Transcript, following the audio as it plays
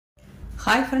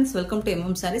Hi friends, welcome to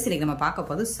MM Sarees. இன்னைக்கு நம்ம பார்க்க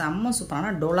போறது செம்ம சூப்பரான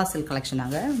Dola silk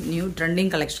கலெக்ஷனாங்க. New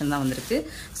trending collection தான் வந்திருக்கு.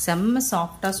 செம்ம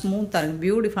சாஃப்ட்டா ஸ்மூத்தா இருக்கு.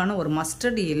 பியூட்டிஃபுல்லான ஒரு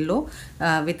மஸ்டர்ட் yellow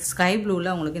வித் ஸ்கை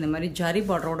ப்ளூல உங்களுக்கு இந்த மாதிரி ஜரி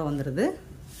பார்டரோட வந்துருது.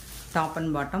 டாப்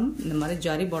அண்ட் பாட்டம் இந்த மாதிரி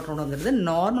ஜரி பார்டரோட வந்துருது.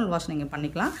 நார்மல் வாஷ் நீங்க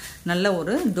பண்ணிக்கலாம். நல்ல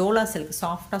ஒரு டோலா சில்க்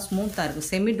சாஃப்ட்டா ஸ்மூத்தா இருக்கு.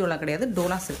 செமி டோலா கிடையாது,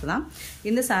 டோலா சில்க் தான்.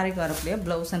 இந்த சாரிக்கு வரக்கூடிய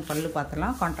ப்ளவுஸ் அண்ட் பல்லு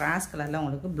பார்த்தலாம். கான்ட்ராஸ்ட் கலர்ல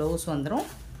உங்களுக்கு ப்ளவுஸ் வந்துரும்.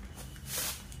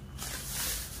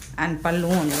 And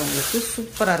பல்லுவும் வந்து உங்களுக்கு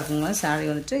சூப்பராக இருக்குங்க. சாரீ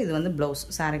வந்துட்டு இது வந்து ப்ளவுஸ்,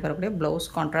 சாரீக்கு வரக்கூடிய ப்ளவுஸ்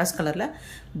கான்ட்ராஸ்ட் கலரில்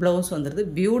ப்ளவுஸ் வந்துடுது.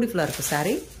 பியூட்டிஃபுல்லாக இருக்குது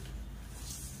சாரீ.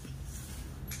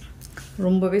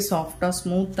 ரொம்பவே சாஃப்டாக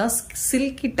ஸ்மூத்தாக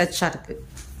சில்கி டச்சாக இருக்குது.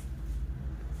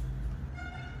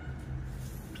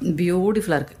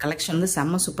 பியூட்டிஃபுல்லாக இருக்குது. கலெக்ஷன் வந்து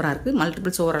செம்ம சூப்பராக இருக்குது.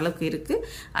 மல்டிபிள்ஸ் ஓரளவுக்கு இருக்குது.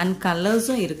 அண்ட்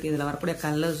கலர்ஸும் இருக்குது. இதில் வரக்கூடிய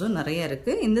கலர்ஸும் நிறைய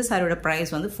இருக்குது. இந்த சாரியோட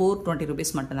ப்ரைஸ் வந்து 420 rupees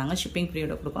மட்டும்தாங்க. ஷிப்பிங்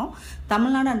ஃப்ரீயோட கொடுக்குறோம்.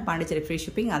 Tamil Nadu and Pondicherry free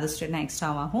shipping, அது ஸ்டேட்னா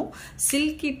எக்ஸ்ட்ராவாகும்.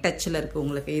 சில்கி டச்சில் இருக்குது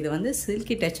உங்களுக்கு. இது வந்து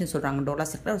சில்கி டச்னு சொல்கிறாங்க. டோலா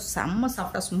சில்கில் செம்ம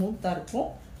சாஃப்டாக ஸ்மூத்தாக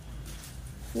இருக்கும்.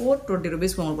 420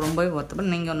 rupees உங்களுக்கு ரொம்பவே ஒர்த்தபிள்.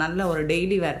 நீங்கள் நல்ல ஒரு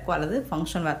டெய்லி வேர்க்கோ அல்லது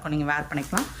ஃபங்க்ஷன் வேர்க்கோ நீங்கள் வேர்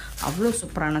பண்ணிக்கலாம். அவ்வளோ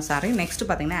சூப்பரான சாரீ. நெக்ஸ்ட்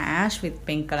பார்த்தீங்கன்னா ஆஷ் வித்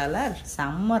பிங்க் கலரில்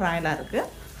செம்ம ராயலாக இருக்குது.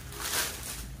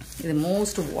 இது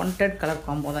மோஸ்ட் வாண்டட் கலர்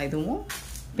காம்போ தான். இதுவும்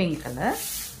பிங்க் கலர்.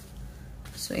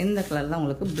 ஸோ இந்த கலர் தான்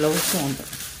உங்களுக்கு ப்ளவுஸும்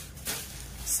வந்துடும்.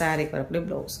 சாரீக்கு வரக்கூடிய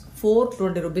ப்ளவுஸ்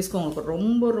 420 rupeesக்கு உங்களுக்கு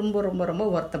ரொம்ப ரொம்ப ரொம்ப ரொம்ப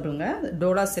ஒர்த்தபிளுங்க.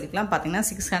 டோலா சில்க்லாம் பார்த்தீங்கன்னா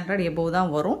 600 எபோவ் தான்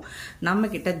வரும்.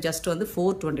 நம்மக்கிட்ட ஜஸ்ட் வந்து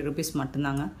 420 rupees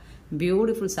மட்டும்தாங்க.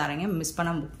 பியூட்டிஃபுல் சாரீங்க, மிஸ்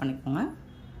பண்ணாமல் புக் பண்ணிக்கோங்க.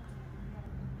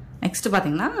 நெக்ஸ்ட்டு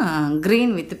பார்த்தீங்கன்னா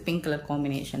green with pink colour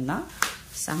combination தான்.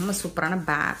 செம்ம சூப்பரான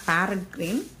பேரட்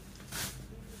க்ரீன்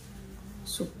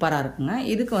சூப்பராக இருக்குங்க.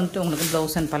 இதுக்கு வந்துட்டு உங்களுக்கு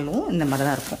ப்ளவுஸ் அண்ட் பல்லுவும் இந்த மாதிரி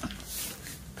தான் இருக்கும்.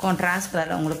 கான்ட்ராஸ்ட்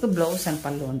கலரில் உங்களுக்கு ப்ளவுஸ் அண்ட்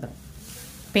பல்லு வந்துடும்.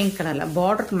 பிங்க் கலரில்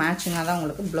பார்டருக்கு மேட்சிங்காக தான்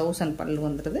உங்களுக்கு ப்ளவுஸ் அண்ட் பல்லு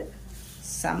வந்துடுது.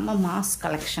 செம்ம மாஸ்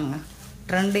கலெக்ஷனுங்க.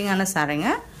 ட்ரெண்டிங்கான சாரீங்க.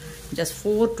 ஜஸ்ட்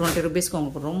 420 rupeesக்கு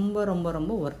உங்களுக்கு ரொம்ப ரொம்ப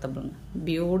ரொம்ப ஒர்த்தபிளுங்க.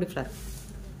 பியூட்டிஃபுல்லாக இருக்கு.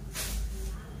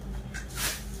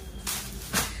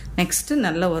 நெக்ஸ்ட்டு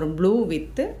நல்ல ஒரு ப்ளூ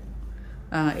வித்து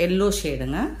எல்லோ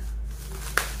ஷேடுங்க.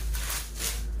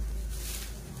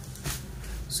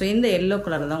 ஸோ இந்த எல்லோ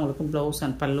கலர் தான் உங்களுக்கு ப்ளவுஸ்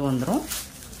அண்ட் பல்லு வந்துடும்.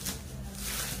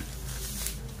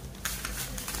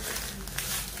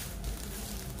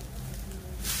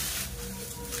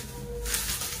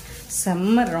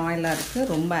 செம்ம ராயலாக இருக்குது.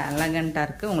 ரொம்ப எலகண்ட்டாக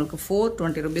இருக்குது. உங்களுக்கு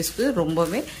 420 rupeesக்கு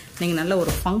ரொம்பவே நீங்கள் நல்ல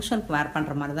ஒரு ஃபங்க்ஷனுக்கு வேர்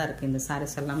பண்ணுற மாதிரி தான் இருக்குது இந்த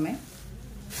சாரீஸ் எல்லாமே.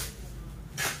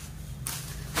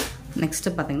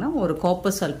 நெக்ஸ்ட்டு பார்த்தீங்கன்னா ஒரு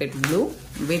copper sulphate blue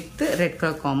with red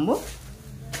colour combo.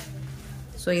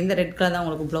 So இந்த ரெட் கலர் தான்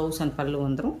உங்களுக்கு ப்ளவுஸ் அண்ட் பல்லு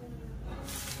வந்துடும்.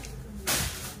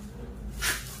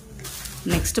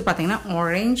 நெக்ஸ்ட்டு பார்த்தீங்கன்னா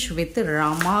orange with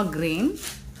Rama green.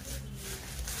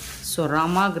 So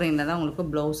Rama க்ரீனில் தான் உங்களுக்கு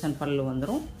ப்ளவுஸ் அண்ட் பல்லு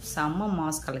வந்துடும். செம்ம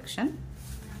மாஸ் கலெக்ஷன்.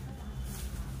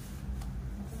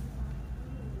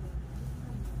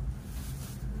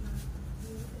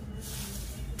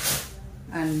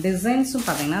 அண்ட் டிசைன்ஸும்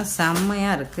பார்த்தீங்கன்னா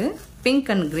செம்மையாக இருக்குது.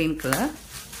 Pink and green colour.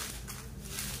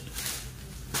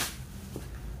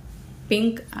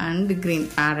 Pink and green,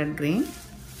 farad green.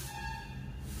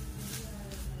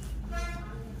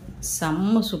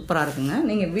 செம்ம சூப்பராக இருக்குங்க.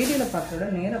 நீங்கள் வீடியோவில் பார்க்குறத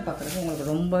நேராக பார்க்குறது உங்களுக்கு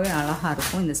ரொம்பவே அழகாக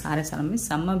இருக்கும். இந்த சாரீஸ் எல்லாமே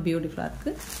செம்ம பியூட்டிஃபுல்லாக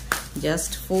இருக்குது.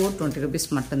 ஜஸ்ட் 420 rupees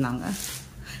மட்டும்தாங்க.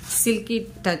 Silky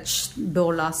touch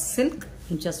Dola silk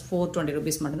just 420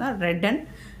 rupees மட்டும்தான். ரெட் அண்ட்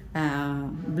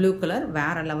ப்ளூ கலர்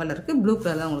வேறு லெவலில் இருக்குது. ப்ளூ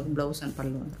கலர் தான் உங்களுக்கு ப்ளவுஸ் அண்ட்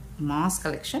பல்லு வந்து. மாஸ்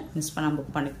கலெக்ஷன், மிஸ் பண்ணாமல்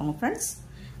புக் பண்ணிக்கோங்க ஃப்ரெண்ட்ஸ்.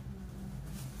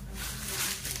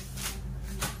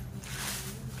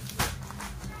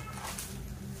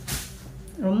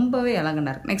 ரொம்பவே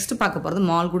அழகண்டாக இருக்குது. நெக்ஸ்ட்டு பார்க்க போகிறது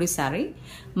மால்குடி சாரீ.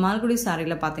 மால்குடி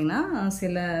சாரியில் பார்த்தீங்கன்னா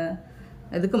சில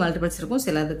இதுக்கு மல்டிபிள்ஸ் இருக்கும்,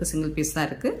 சில இதுக்கு சிங்கிள் பீஸ் தான்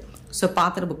இருக்குது. ஸோ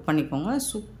பார்த்துட்டு புக் பண்ணிக்கோங்க.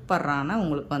 சூப்பரான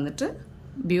உங்களுக்கு வந்துட்டு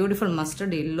பியூட்டிஃபுல்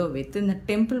மஸ்டர்ட் எல்லோ வித் இந்த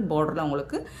டெம்பிள் பார்டரில்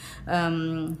உங்களுக்கு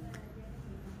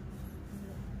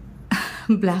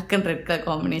பிளாக் அண்ட் ரெட் கலர்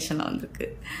காம்பினேஷனில் வந்திருக்கு.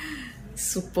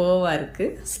 சூப்பராக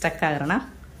இருக்குது. ஸ்டக் ஆகிறேன்னா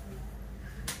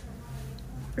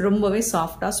ரொம்பவே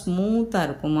சாஃப்டாக ஸ்மூத்தாக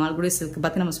இருக்கும். மால்குடி சில்க்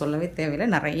பற்றி நம்ம சொல்லவே தேவையில்லை.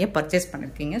 நிறைய பர்ச்சேஸ்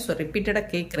பண்ணியிருக்கீங்க. ஸோ ரிப்பீட்டடாக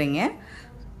கேட்குறீங்க.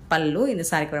 பல்லு இந்த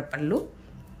சாரிக்கு வர பல்லு.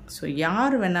 ஸோ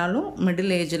யார் வேணாலும்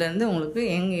மிடில் ஏஜ்லேருந்து உங்களுக்கு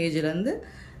யங் ஏஜ்லேருந்து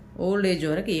ஓல்ட் ஏஜ்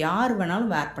வரைக்கும் யார்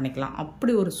வேணாலும் வேர் பண்ணிக்கலாம்.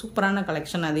 அப்படி ஒரு சூப்பரான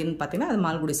கலெக்ஷன். அதுன்னு பார்த்தீங்கன்னா அது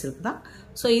மால்குடி சில்க் தான்.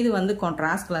 ஸோ இது வந்து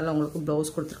கான்ட்ராஸ்ட் கலரில் உங்களுக்கு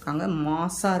ப்ளவுஸ் கொடுத்துருக்காங்க.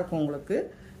 மாஸாக இருக்கும் உங்களுக்கு.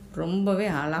 ரொம்பவே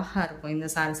அழகாக இருக்கும். இந்த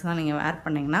சாரீஸ்லாம் நீங்கள் வேர்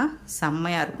பண்ணிங்கன்னா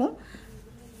செம்மையாக இருக்கும்.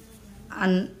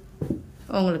 அண்ட்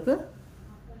உங்களுக்கு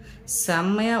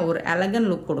செம்மையாக ஒரு எலகன்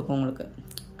லுக் கொடுக்கும். உங்களுக்கு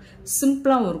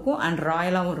சிம்பிளாகவும் இருக்கும் அண்ட்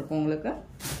ராயலாகவும் இருக்கும். உங்களுக்கு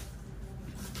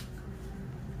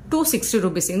 260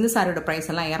 rupees. இந்த சாரியோட ப்ரைஸ்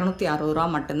எல்லாம் 260 ரூபா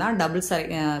மட்டும்தான். டபுள் சாரி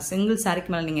சிங்கிள்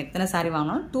சாரிக்கு மேலே நீங்கள் எத்தனை சாரி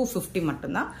வாங்கினாலும் 250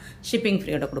 மட்டும்தான் ஷிப்பிங்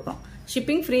ஃப்ரீயோட கொடுக்குறோம்.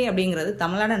 ஷிப்பிங் ஃப்ரீ அப்படிங்கிறது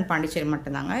தமிழ்நாடு அண்ட் பாண்டிச்சேரி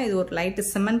மட்டும்தாங்க. இது ஒரு லைட்டு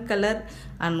சிமெண்ட் கலர்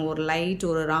அண்ட் ஒரு லைட்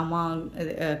ஒரு ராமா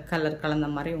கலர் கலந்த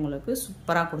மாதிரி உங்களுக்கு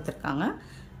சூப்பராக கொடுத்துருக்காங்க.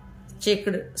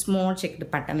 செக்குடு ஸ்மால் செக்குடு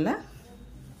பேட்டர்னில்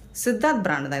சித்தார்த்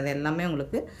பிராண்டு தான். இது எல்லாமே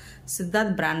உங்களுக்கு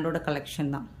சித்தார்த் பிராண்டோட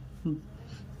கலெக்ஷன் தான்.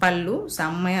 பல்லு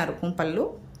செம்மையாக இருக்கும். பல்லு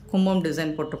கும்பம்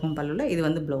டிசைன் போட்டிருக்கும் பல்லுவில். இது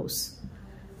வந்து ப்ளவுஸ்.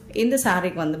 இந்த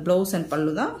சாரீக்கு வந்து ப்ளவுஸ் அண்ட்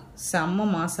பல்லு தான் செம்ம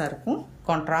மாசாக இருக்கும்.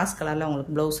 கான்ட்ராஸ்ட் கலரில்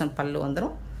உங்களுக்கு ப்ளவுஸ் அண்ட் பல்லு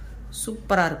வந்துடும்.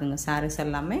 சூப்பராக இருக்குங்க சாரீஸ்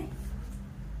எல்லாமே.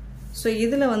 ஸோ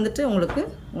இதில் வந்துட்டு உங்களுக்கு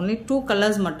ஒன்லி 2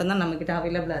 கலர்ஸ் மட்டும்தான் நம்மக்கிட்ட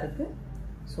அவைலபிளாக இருக்குது.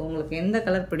 ஸோ உங்களுக்கு எந்த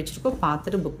கலர் பிடிச்சிருக்கோ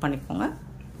பார்த்துட்டு புக் பண்ணிக்கோங்க.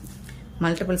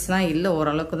 மல்டிபிள்ஸ்லாம் இல்லை,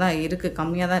 ஓரளவுக்கு தான் இருக்குது,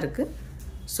 கம்மியாக தான் இருக்குது.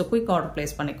 ஸோ குயிக் ஆர்டர்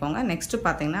ப்ளேஸ் பண்ணிக்கோங்க. நெக்ஸ்ட்டு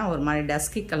பார்த்தீங்கன்னா ஒரு மாதிரி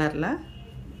டஸ்கி கலரில்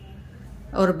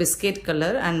ஒரு biscuit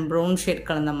colour and brown shade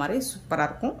கலந்த மாதிரி சூப்பராக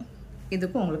இருக்கும்.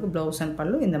 இதுக்கும் உங்களுக்கு ப்ளவுஸ் அண்ட்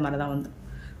பல்லு இந்த மாதிரி தான் வந்து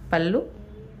பல்லு.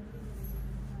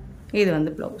 இது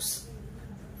வந்து ப்ளவுஸ்.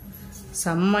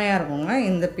 செம்மையாக இருக்குங்க.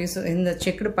 இந்த பீஸ் இந்த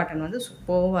செக்குடு பேட்டர்ன் வந்து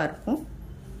சூப்பராக இருக்கும்.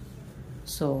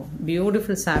 So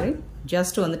beautiful sari.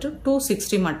 ஜஸ்ட் வந்துட்டு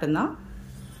 260 மட்டும்தான்.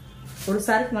 ஒரு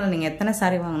சாரிக்கு மேலே நீங்கள் எத்தனை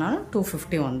சாரீ வாங்கினாலும்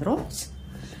 250 வந்துடும்.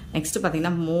 நெக்ஸ்ட்டு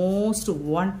பார்த்தீங்கன்னா most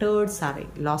wanted sari.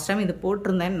 Last time இது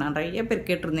போட்டிருந்தேன், நிறைய பேர்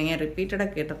கேட்டிருந்தீங்க, ரிப்பீட்டடாக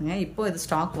கேட்டிருந்தீங்க. இப்போ இது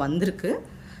ஸ்டாக் வந்திருக்கு.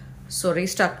 ஸோ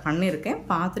ரீஸ்டாக் பண்ணியிருக்கேன்,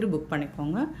 பார்த்துட்டு புக்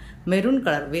பண்ணிக்கோங்க. மெரூன்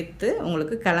கலர் வித்து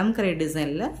உங்களுக்கு கலம்கரை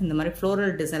டிசைனில் இந்த மாதிரி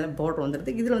ஃப்ளோரல் டிசைனில் பார்டர்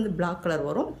வந்துடுது. இதில் வந்து பிளாக் கலர்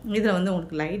வரும். இதில் வந்து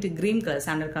உங்களுக்கு light green colour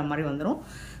sandal colour மாதிரி வந்துடும்.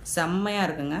 செம்மையாக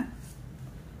இருக்குங்க.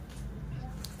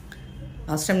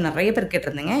 லாஸ்ட் டைம் நிறைய பேர்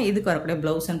கேட்டிருந்தீங்க. இதுக்கு வரக்கூடிய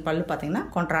ப்ளவுஸ் அண்ட் பல்லு பார்த்தீங்கன்னா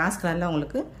கான்ட்ராஸ்ட் கலரில்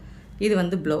உங்களுக்கு இது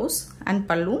வந்து ப்ளவுஸ் அண்ட்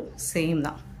பல்லும் சேம்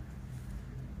தான்.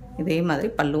 இதே மாதிரி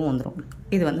பல்லும் வந்துடும் உங்களுக்கு.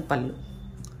 இது வந்து பல்லு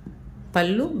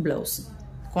பல்லு ப்ளவுஸ்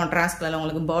கான்ட்ராஸ்ட் கலரில்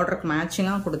உங்களுக்கு பார்டருக்கு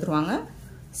மேட்சிங்காக கொடுத்துருவாங்க.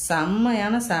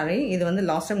 செம்மையான சாரீ. இது வந்து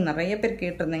லாஸ்ட் டைம் நிறைய பேர்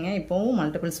கேட்டிருந்தீங்க, இப்போவும்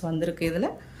மல்டிபிள்ஸ் வந்திருக்கு இதில்.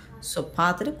 ஸோ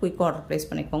பார்த்துட்டு குயிக் ஆர்டர் ப்ளேஸ்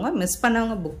பண்ணிக்கோங்க. மிஸ்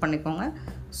பண்ணவங்க புக் பண்ணிக்கோங்க.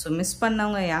 ஸோ மிஸ்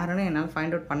பண்ணவங்க யாருன்னு என்னால்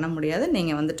ஃபைண்ட் அவுட் பண்ண முடியாது.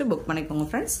 நீங்கள் வந்துட்டு புக் பண்ணிக்கோங்க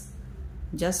ஃப்ரெண்ட்ஸ்.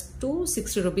 ஜஸ்ட்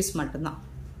 260 rupees மட்டும்தான்.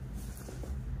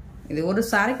 இது ஒரு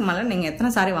சாரிக்கு மேலே நீங்கள் எத்தனை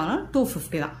சாரீ வாங்கினாலும்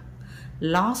 250 தான்.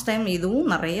 லாஸ்ட் டைம் இதுவும்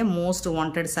நிறைய மோஸ்ட்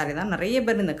வாண்டட் சாரீ தான். நிறைய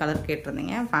பேர் இந்த கலர்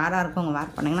கேட்டிருந்தீங்க. ஃபேராக இருக்கவங்க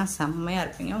வேர் பண்ணிங்கன்னா செம்மையாக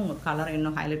இருப்பீங்க. உங்கள் கலரை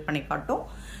இன்னும் ஹைலைட் பண்ணி காட்டும்.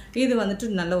 இது வந்துட்டு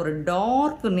நல்ல ஒரு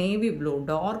dark navy blue,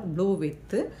 dark blue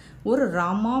with ஒரு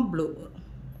Rama blue,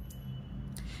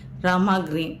 Rama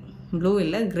green, blue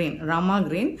இல்லை க்ரீன், ராமா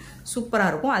க்ரீன்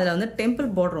சூப்பராக இருக்கும். அதில் வந்து டெம்பிள்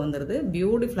பார்டர் வந்துடுது.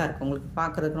 பியூட்டிஃபுல்லாக இருக்கும். உங்களுக்கு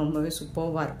பார்க்குறதுக்கு ரொம்பவே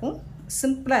சூப்பராக இருக்கும்.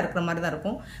 சிம்பிளாக இருக்கிற மாதிரி தான்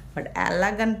இருக்கும், பட்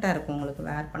எலகண்ட்டாக இருக்கும் உங்களுக்கு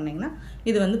வேர் பண்ணிங்கன்னா.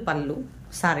 இது வந்து பல்லு,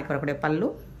 சாரிக்கு வரக்கூடிய பல்லு.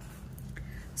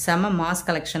 செம்ம மாஸ்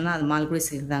கலெக்ஷன் தான். அது மால்குடி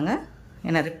சில்க் தாங்க.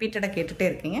 ஏன்னா ரிப்பீட்டடாக கேட்டுகிட்டே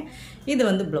இருக்கீங்க. இது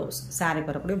வந்து ப்ளவுஸ்,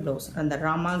 சாரிக்கு வரக்கூடிய ப்ளவுஸ். அந்த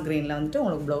ராமா க்ரீனில் வந்துட்டு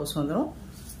உங்களுக்கு ப்ளவுஸ் வந்துடும்.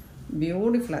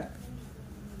 பியூட்டிஃபுல்லாக இருக்குது.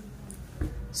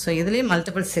 ஸோ இதுலேயும்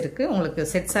மல்டிபிள்ஸ் இருக்குது. உங்களுக்கு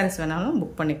செட் சாரீஸ் வேணாலும்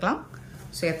புக் பண்ணிக்கலாம்.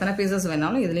 ஸோ எத்தனை பீசஸ்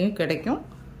வேணாலும் இதுலேயும் கிடைக்கும்.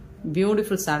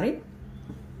 பியூட்டிஃபுல் சாரீ.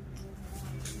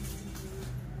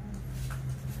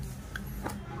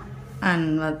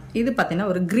 அண்ட் இது பார்த்தீங்கன்னா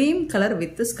ஒரு green colour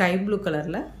with sky blue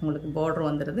கலரில் உங்களுக்கு பார்டர்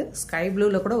வந்துடுது. ஸ்கை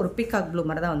ப்ளூவில் கூட ஒரு பீகாக் ப்ளூ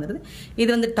மாதிரி தான் வந்துடுது. இது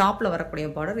வந்து டாப்பில் வரக்கூடிய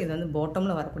பார்டர், இது வந்து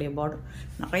பாட்டமில் வரக்கூடிய பார்டர்.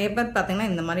 நிறைய பேர் பார்த்தீங்கன்னா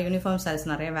இந்த மாதிரி யூனிஃபார்ம் சாரீஸ்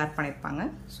நிறைய வேர் பண்ணியிருப்பாங்க.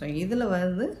 ஸோ இதில்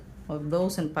வந்து ஒரு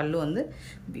ப்ளவுஸ் அண்ட் பல்லு வந்து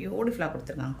பியூட்டிஃபுல்லாக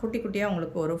கொடுத்துருக்காங்க. குட்டி குட்டியாக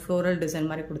உங்களுக்கு ஒரு ஃப்ளோரல்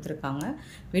டிசைன் மாதிரி கொடுத்துருக்காங்க.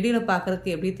 வீடியோவில்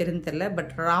பார்க்குறதுக்கு எப்படி தெரியுன்னு தெரியல,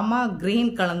 பட் ராமா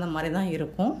க்ரீன் கலந்த மாதிரி தான்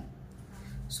இருக்கும்.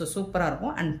 ஸோ சூப்பராக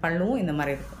இருக்கும். அண்ட் பல்லுவும் இந்த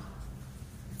மாதிரி இருக்கும்.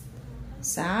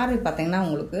 சாரீ பார்த்தீங்கன்னா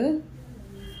உங்களுக்கு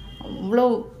அவ்வளோ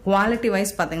குவாலிட்டி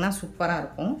வைஸ் பார்த்தீங்கன்னா சூப்பராக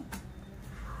இருக்கும்.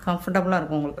 கம்ஃபர்டபுளாக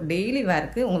இருக்கும். உங்களுக்கு டெய்லி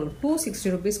வேருக்கு உங்களுக்கு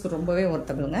 260 rupeesக்கு ரொம்பவே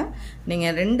ஒர்த்தபிளுங்க.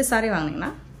 நீங்கள் 2 சாரீ வாங்கினீங்கன்னா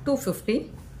 250,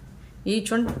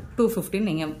 ஈச் ஒன் 250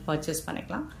 நீங்கள் பர்ச்சேஸ்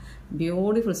பண்ணிக்கலாம்.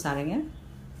 பியூட்டிஃபுல் சாரீங்க.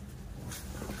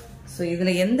 ஸோ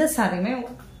இதில் எந்த சாரியுமே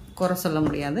குறை சொல்ல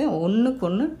முடியாது. ஒன்றுக்கு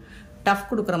ஒன்று டஃப்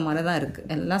கொடுக்குற மாதிரி தான் இருக்குது.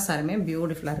 எல்லா சாரியுமே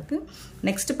பியூட்டிஃபுல்லாக இருக்குது.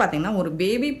 நெக்ஸ்ட்டு பார்த்தீங்கன்னா ஒரு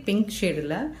பேபி பிங்க்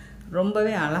ஷேடில்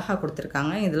ரொம்பவே அழகாக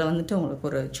கொடுத்துருக்காங்க. இதில் வந்துட்டு உங்களுக்கு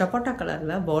ஒரு சப்போட்டா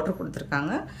கலரில் பார்டர்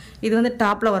கொடுத்துருக்காங்க. இது வந்து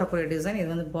டாப்பில் வரக்கூடிய டிசைன், இது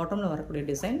வந்து பாட்டமில் வரக்கூடிய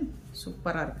டிசைன்.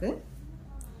 சூப்பராக இருக்குது.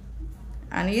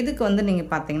 அண்ட் இதுக்கு வந்து நீங்கள்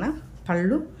பார்த்தீங்கன்னா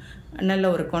பல்லு நல்ல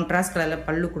ஒரு கான்ட்ராஸ்ட் கலரில்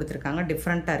பல்லு கொடுத்துருக்காங்க.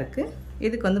 டிஃப்ரெண்ட்டாக இருக்குது.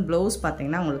 இதுக்கு வந்து ப்ளவுஸ்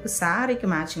பார்த்தீங்கன்னா உங்களுக்கு சாரீக்கு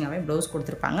மேட்சிங்காகவே ப்ளவுஸ்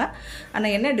கொடுத்துருப்பாங்க.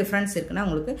 ஆனால் என்ன டிஃப்ரென்ஸ் இருக்குன்னா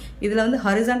உங்களுக்கு இதில் வந்து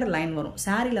ஹரிசாண்டல் லைன் வரும்,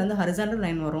 சாரியில் வந்து ஹரிசாண்டல்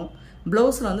லைன் வரும்,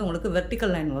 ப்ளவுஸில் வந்து உங்களுக்கு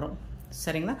வெர்டிக்கல் லைன் வரும்.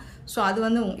 சரிங்களா? ஸோ அது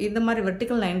வந்து இந்த மாதிரி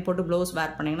வெர்டிக்கல் லைன் போட்டு ப்ளவுஸ்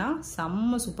வேர் பண்ணிங்கன்னா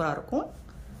செம்ம சூப்பராக இருக்கும்.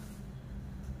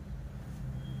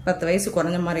 10 வயசு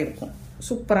குறைஞ்ச மாதிரி இருக்கும்.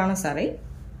 சூப்பரான சாரீ.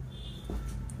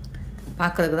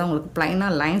 பார்க்குறதுக்கு தான் உங்களுக்கு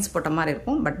ப்ளைனாக லைன்ஸ் போட்ட மாதிரி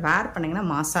இருக்கும், பட் வேர் பண்ணிங்கன்னா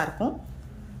மாசாக இருக்கும்.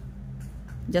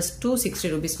 ஜஸ்ட் 260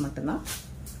 rupees மட்டும்தான்.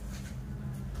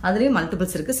 அதுலேயும்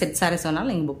மல்டிபிள்ஸ் இருக்குது. செட் சாரீஸ்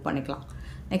வேணாலும் நீங்கள் புக் பண்ணிக்கலாம்.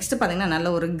 நெக்ஸ்ட்டு பார்த்தீங்கன்னா நல்ல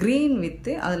ஒரு க்ரீன்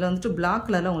வித்து அதில் வந்துட்டு பிளாக்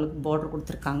கலரில் உங்களுக்கு பார்டர்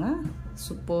கொடுத்துருக்காங்க.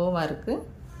 சூப்பராக இருக்குது.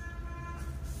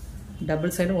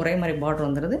 டபுள் சைடும் ஒரே மாதிரி பார்டர்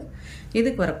வந்துடுது.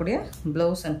 இதுக்கு வரக்கூடிய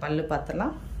ப்ளவுஸ் அண்ட் பல்லு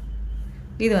பார்த்துடலாம்.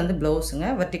 இது வந்து ப்ளவுஸுங்க,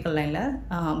 வெர்டிக்கல் லைனில்.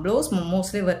 ப்ளவுஸ்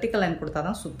மோஸ்ட்லி வெர்டிக்கல் லைன் கொடுத்தா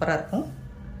தான் சூப்பராக இருக்கும்.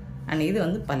 அண்ட் இது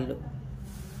வந்து பல்லு.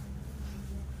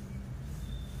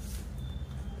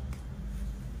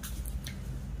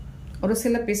 ஒரு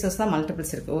சில பீசஸ் தான்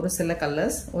மல்டிபிள்ஸ் இருக்குது,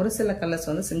 ஒரு சில கலர்ஸ்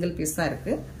வந்து சிங்கிள் பீஸ் தான்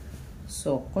இருக்குது.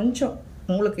 ஸோ கொஞ்சம்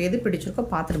உங்களுக்கு எது பிடிச்சிருக்கோ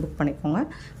பார்த்துட்டு புக் பண்ணிக்கோங்க.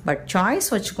 பட் சாய்ஸ்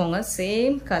வச்சுக்கோங்க.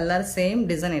 சேம் கலர் சேம்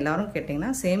டிசைன் எல்லோரும்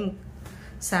கேட்டிங்கன்னா, சேம்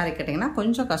சாரீ கேட்டிங்கன்னா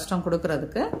கொஞ்சம் கஷ்டம்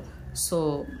கொடுக்குறதுக்கு. ஸோ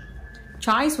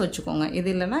சாய்ஸ் வச்சுக்கோங்க. இது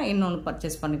இல்லைன்னா இன்னொன்று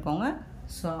பர்ச்சேஸ் பண்ணிக்கோங்க.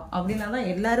 ஸோ அப்படின்னா தான்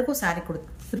எல்லாருக்கும் சாரீ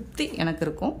திருப்தி எனக்கு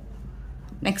இருக்கும்.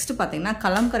 நெக்ஸ்ட்டு பார்த்தீங்கன்னா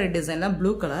கலம்கரி டிசைனில்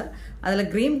ப்ளூ கலர், அதில்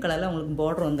க்ரீன் கலரில் உங்களுக்கு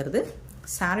பார்டர் வந்துடுது.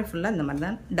 சாரீ ஃபுல்லாக இந்த மாதிரி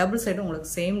தான், டபுள் சைடும் உங்களுக்கு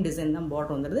சேம் டிசைன் தான்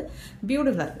பார்டர் வந்துடுது.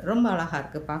 பியூட்டிஃபுல்லாக இருக்குது, ரொம்ப அழகாக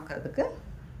இருக்குது பார்க்குறதுக்கு.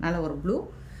 நல்ல ஒரு ப்ளூ.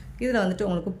 இதில் வந்துட்டு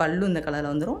உங்களுக்கு பல்லு இந்த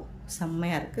கலரில் வந்துடும்,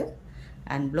 செம்மையாக இருக்குது.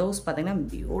 அண்ட் ப்ளவுஸ் பார்த்திங்கன்னா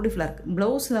பியூட்டிஃபுல்லாக இருக்குது.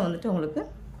 ப்ளவுஸில் வந்துட்டு உங்களுக்கு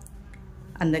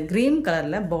அந்த க்ரீன்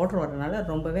கலரில் பார்டர் வரதுனால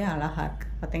ரொம்பவே அழகாக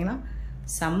இருக்குது. பார்த்திங்கன்னா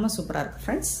செம்ம சூப்பராக இருக்குது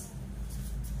ஃப்ரெண்ட்ஸ்.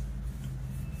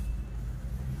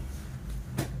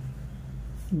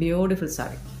 பியூட்டிஃபுல்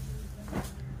சாரீ.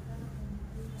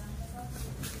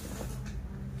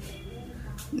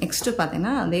 நெக்ஸ்ட்டு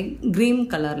பார்த்தீங்கன்னா அதே க்ரீன்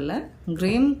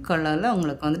கலரில்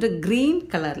உங்களுக்கு வந்துட்டு க்ரீன்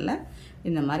கலரில்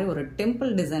இந்த மாதிரி ஒரு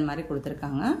டெம்பிள் டிசைன் மாதிரி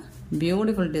கொடுத்துருக்காங்க.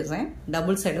 Beautiful design.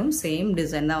 டபுள் சைடும் சேம்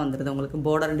டிசைன் தான் வந்துடுது உங்களுக்கு,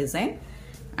 பார்டர் டிசைன்.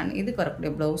 அண்ட் இதுக்கு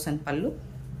வரக்கூடிய ப்ளவுஸ் அண்ட்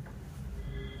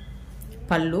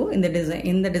பல்லு இந்த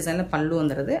டிசைனில் பல்லு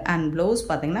வந்துடுது. அண்ட் ப்ளவுஸ்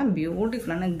பார்த்தீங்கன்னா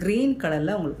பியூட்டிஃபுல்லான க்ரீன்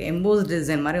கலரில் உங்களுக்கு எம்போஸ்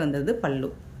டிசைன் மாதிரி வந்துடுது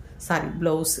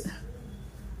ப்ளவுஸு.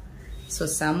 ஸோ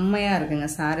செம்மையாக இருக்குங்க.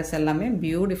 சாரீஸ் எல்லாமே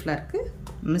பியூட்டிஃபுல்லாக இருக்குது.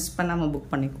 மிஸ் பண்ணாமல்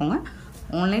புக் பண்ணிக்கோங்க.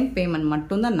 ஆன்லைன் பேமெண்ட்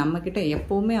மட்டும்தான் நம்மக்கிட்ட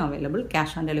எப்போவுமே அவைலபிள்.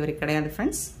 கேஷ் ஆன் டெலிவரி கிடையாது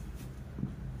ஃப்ரெண்ட்ஸ்.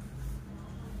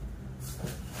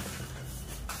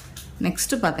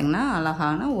 நெக்ஸ்ட்டு பார்த்தீங்கன்னா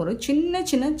அழகான ஒரு சின்ன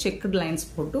செக்குடு லைன்ஸ்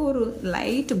போட்டு ஒரு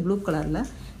லைட் ப்ளூ கலரில்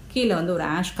கீழே வந்து ஒரு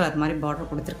ஆஷ் கலர் மாதிரி பார்டர்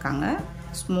கொடுத்துருக்காங்க.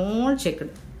 ஸ்மால்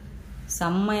செக்குடு,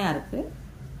 செம்மையாக இருக்குது.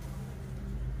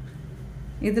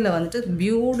 இதில் வந்துட்டு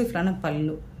பியூட்டிஃபுல்லான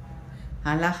பல்லு,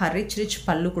 அழகாக ரிச்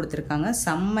பல்லு கொடுத்துருக்காங்க.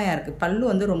 செம்மையாக இருக்குது. பல்லு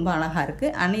வந்து ரொம்ப அழகாக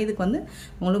இருக்குது. அண்ட் இதுக்கு வந்து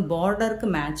உங்களுக்கு பார்டருக்கு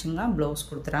மேட்சிங்காக ப்ளவுஸ்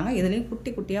கொடுத்துறாங்க. இதுலேயும்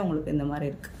குட்டியாக உங்களுக்கு இந்த மாதிரி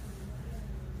இருக்குது.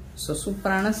 ஸோ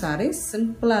சூப்பரான சாரீ.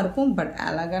 சிம்பிளாக இருக்கும், பட்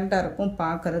எலகண்ட்டாக இருக்கும்,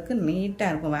 பார்க்குறதுக்கு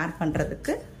நீட்டாக இருக்கும் வேர்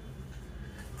பண்ணுறதுக்கு.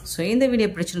 ஸோ இந்த வீடியோ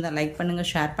பிடிச்சிருந்தா லைக் பண்ணுங்கள்,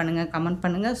 ஷேர் பண்ணுங்கள், கமெண்ட்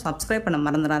பண்ணுங்கள், சப்ஸ்கிரைப் பண்ண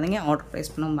மறந்துடாதீங்க, ஆர்டர்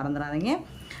ப்ளேஸ் பண்ண மறந்துடாதீங்க.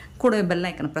 கூட பெல்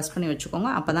ஐக்கனை ப்ரெஸ் பண்ணி வச்சுக்கோங்க.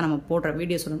 அப்போ தான் நம்ம போடுற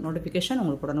வீடியோஸோட நோட்டிஃபிகேஷன்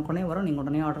உங்களுக்கு உடனே வரும். நீங்கள்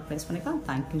உடனே ஆர்டர் ப்ளேஸ் பண்ணிக்கலாம்.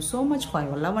 Thank you so much for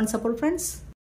your love and support friends.